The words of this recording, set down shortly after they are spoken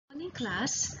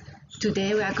class,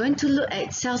 today we are going to look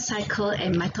at cell cycle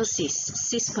and mitosis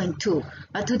 6.2,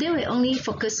 but today we only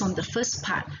focus on the first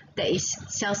part, that is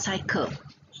cell cycle.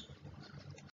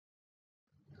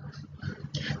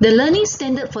 The learning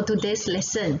standard for today's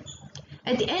lesson.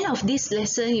 At the end of this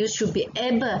lesson, you should be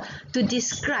able to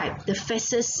describe the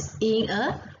phases in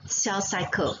a cell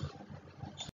cycle.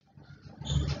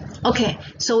 Okay,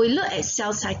 so we look at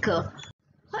cell cycle.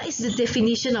 What is the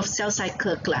definition of cell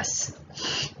cycle, class?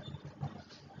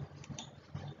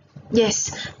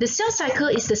 Yes, the cell cycle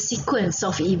is the sequence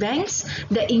of events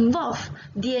that involve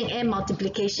DNA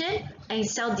multiplication and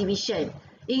cell division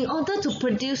in order to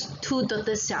produce two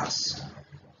daughter cells.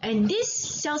 And these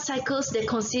cell cycles, they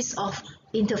consist of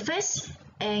interphase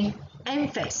and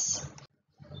end phase.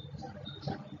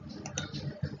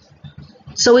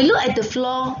 So we look at the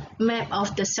flow map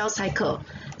of the cell cycle.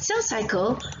 Cell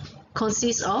cycle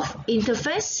consists of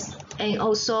interphase and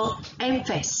also end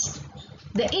phase.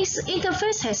 The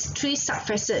interphase has three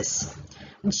subphases: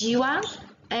 G1,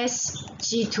 S,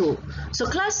 G2. So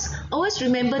class, always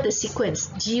remember the sequence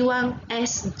G1,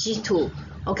 S, G2.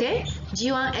 Okay,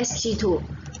 G1, S, G2.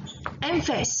 End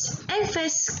phase. End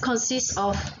phase consists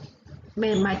of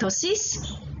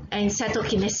mitosis and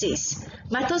cytokinesis.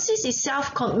 Mitosis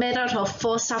itself made out of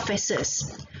four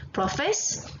subphases: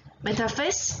 prophase,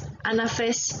 metaphase,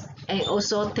 anaphase, and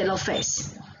also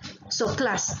telophase. So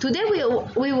class, today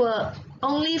we will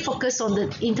only focus on the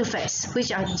interphase,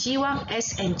 which are G1,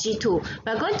 S, and G2.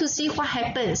 We are going to see what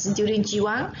happens during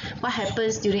G1, what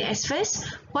happens during S phase,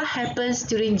 what happens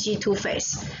during G2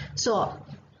 phase. So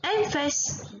end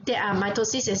phase, there are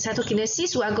mitosis and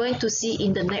cytokinesis. We are going to see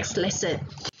in the next lesson.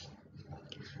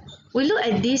 We look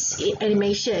at this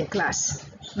animation, class.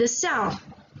 The cell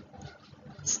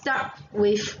start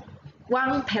with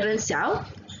one parent cell.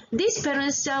 This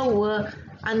parent cell will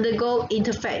undergo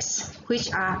interphase,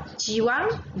 which are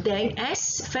G1, then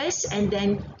S phase, and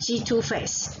then G2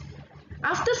 phase.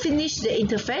 After finish the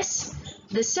interphase,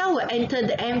 the cell will enter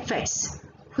the end phase,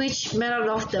 which made out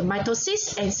of the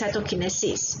mitosis and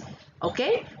cytokinesis.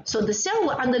 Okay, so the cell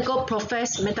will undergo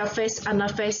prophase, metaphase,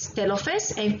 anaphase,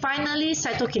 telophase, and finally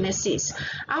cytokinesis.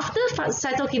 After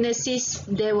cytokinesis,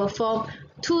 they will form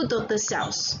two daughter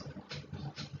cells.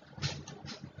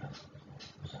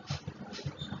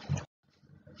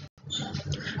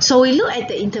 So we look at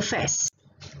the interphase.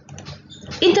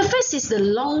 Interphase is the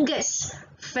longest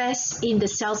phase in the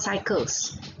cell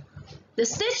cycles. The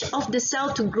stage of the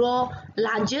cell to grow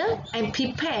larger and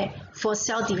prepare for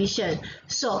cell division.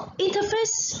 So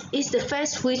interphase is the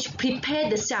phase which prepare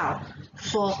the cell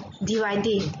for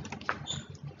dividing.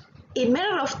 It made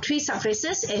out of three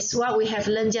subphases as what we have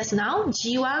learned just now: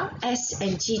 G1, S,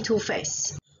 and G2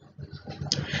 phase.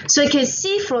 So you can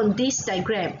see from this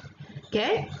diagram,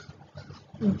 okay,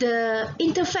 the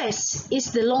interphase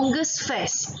is the longest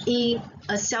phase in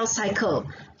a cell cycle: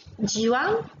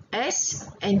 G1, S,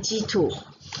 and G2.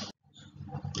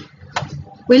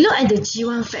 We look at the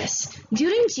G1 phase.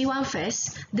 During G1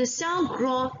 phase, the cell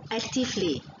grows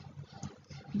actively.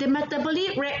 The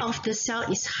metabolic rate of the cell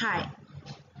is high.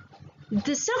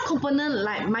 The cell component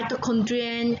like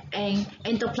mitochondria and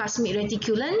endoplasmic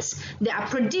reticulums, they are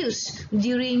produced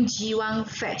during G1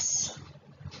 phase.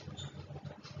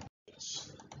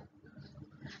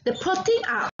 The protein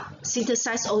are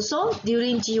synthesized also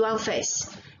during G1 phase,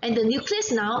 and the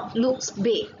nucleus now looks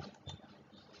big.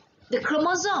 The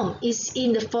chromosome is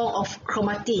in the form of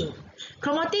chromatin.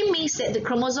 Chromatin means that the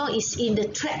chromosome is in the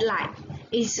thread-like.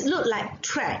 It looks like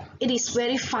thread. It is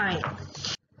very fine.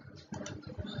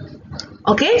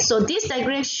 Okay, so this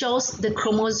diagram shows the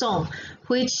chromosome,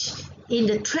 which in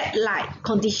the thread-like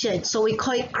condition. So we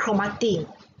call it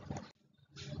chromatin.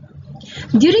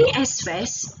 During S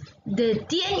phase, the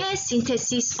DNA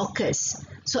synthesis occurs.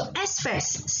 So S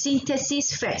phase,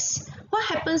 synthesis phase. What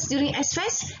happens during S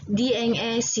phase?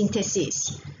 DNA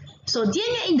synthesis. So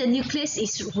DNA in the nucleus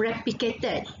is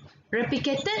replicated.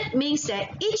 Replicated means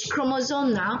that each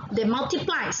chromosome now, they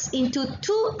multiplies into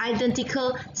two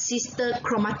identical sister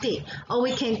chromatid, or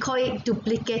we can call it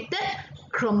duplicated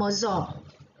chromosome.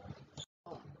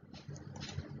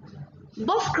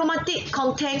 Both chromatid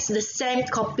contains the same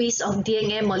copies of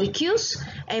DNA molecules,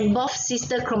 and both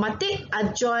sister chromatid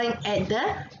are joined at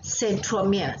the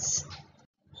centromeres.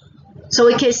 So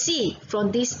we can see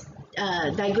from this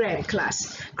diagram,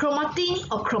 class, chromatin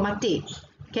or chromatid.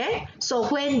 Okay, so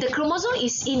when the chromosome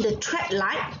is in the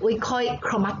thread-like, we call it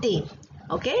chromatin.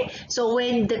 Okay, so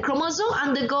when the chromosome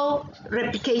undergo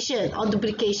replication or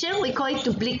duplication, we call it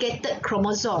duplicated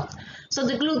chromosome. So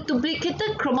the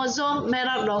duplicated chromosome made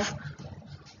out of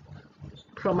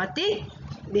chromatid,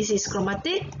 this is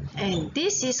chromatid, and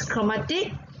this is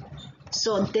chromatid,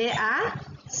 So they are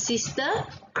sister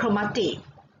chromatic.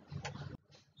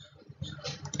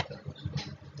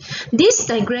 This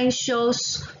diagram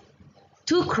shows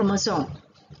two chromosomes.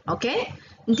 Okay,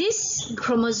 this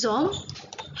chromosome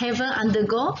haven't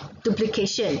undergo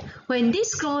duplication. When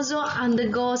this chromosome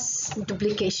undergoes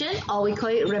duplication, or we call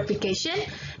it replication,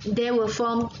 they will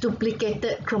form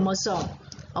duplicated chromosome.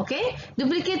 Okay,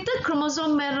 duplicated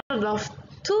chromosome made of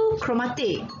two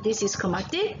chromatic. This is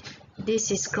chromatic,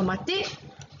 this is chromatic.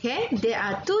 Okay, there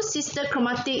are two sister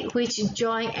chromatic which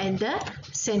join at the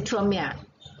centromere.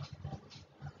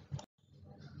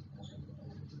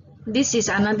 This is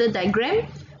another diagram.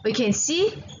 We can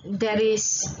see there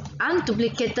is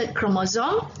unduplicated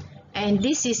chromosome and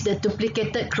this is the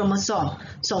duplicated chromosome.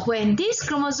 So when this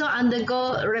chromosome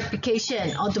undergo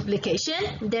replication or duplication,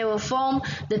 they will form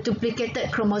the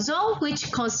duplicated chromosome,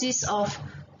 which consists of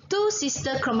two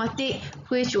sister chromatic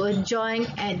which will join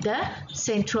at the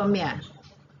centromere.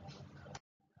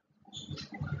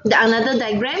 Another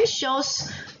diagram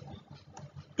shows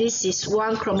this is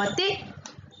one chromatic,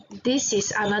 this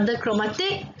is another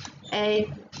chromatic, and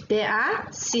they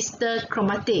are sister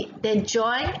chromatic. They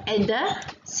join at the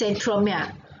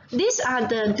centromere. These are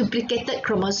the duplicated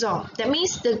chromosome. That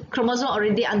means the chromosome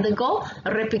already undergo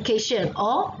replication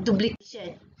or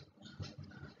duplication.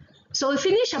 So we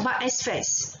finish about S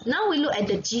phase. Now we look at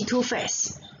the G2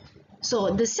 phase.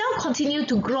 So the cell continue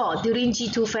to grow during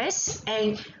G2 phase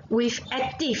and with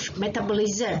active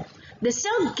metabolism. The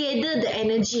cell gather the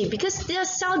energy because the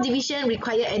cell division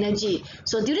require energy.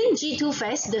 So during G2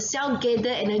 phase, the cell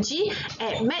gather energy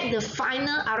and make the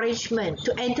final arrangement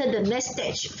to enter the next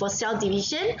stage for cell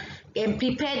division and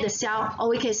prepare the cell, or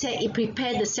we can say it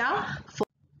prepare the cell for.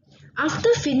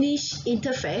 After finish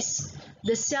interphase,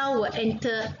 the cell will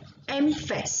enter M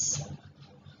phase.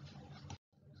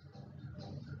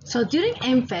 So during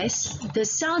M phase, the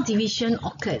cell division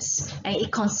occurs and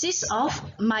it consists of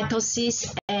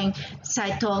mitosis and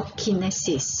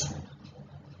cytokinesis.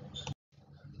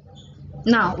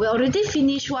 Now, we already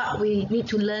finished what we need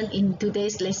to learn in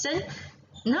today's lesson.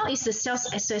 Now is the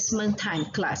cells assessment time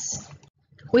class.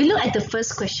 We look at the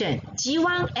first question.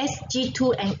 G1, S,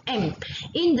 G2 and M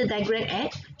in the diagram A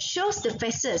shows the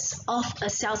phases of a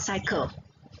cell cycle.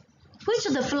 Which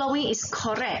of the following is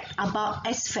correct about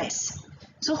S phase?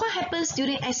 So what happens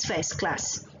during S phase,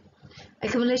 class?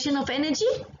 Accumulation of energy,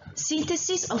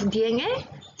 synthesis of DNA,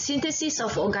 synthesis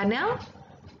of organelle,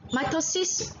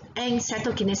 mitosis and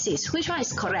cytokinesis. Which one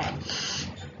is correct?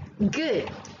 Good.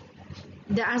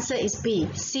 The answer is B,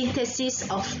 synthesis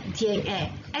of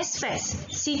DNA. S phase,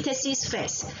 synthesis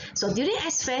phase. So during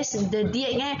S phase, the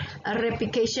DNA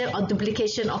replication or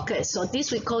duplication occurs. So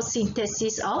this we call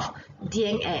synthesis of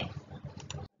DNA.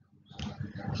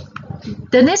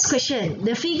 The next question,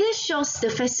 the figure shows the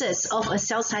phases of a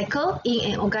cell cycle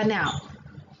in an organelle.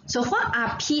 So what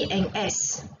are P and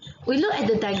S? We look at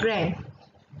the diagram.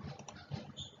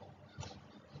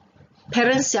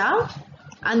 Parent cell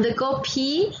undergo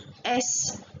P,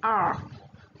 S, R.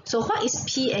 So what is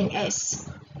P and S?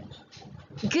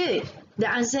 Good. The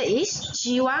answer is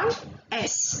G1,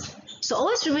 S. So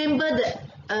always remember the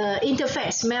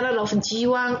interphase method of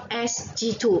G1, S,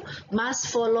 G2 must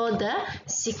follow the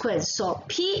sequence. So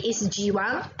P is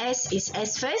G1, S is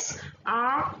S phase,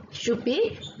 R should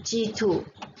be G2.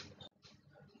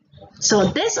 So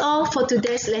that's all for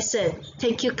today's lesson.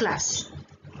 Thank you, class.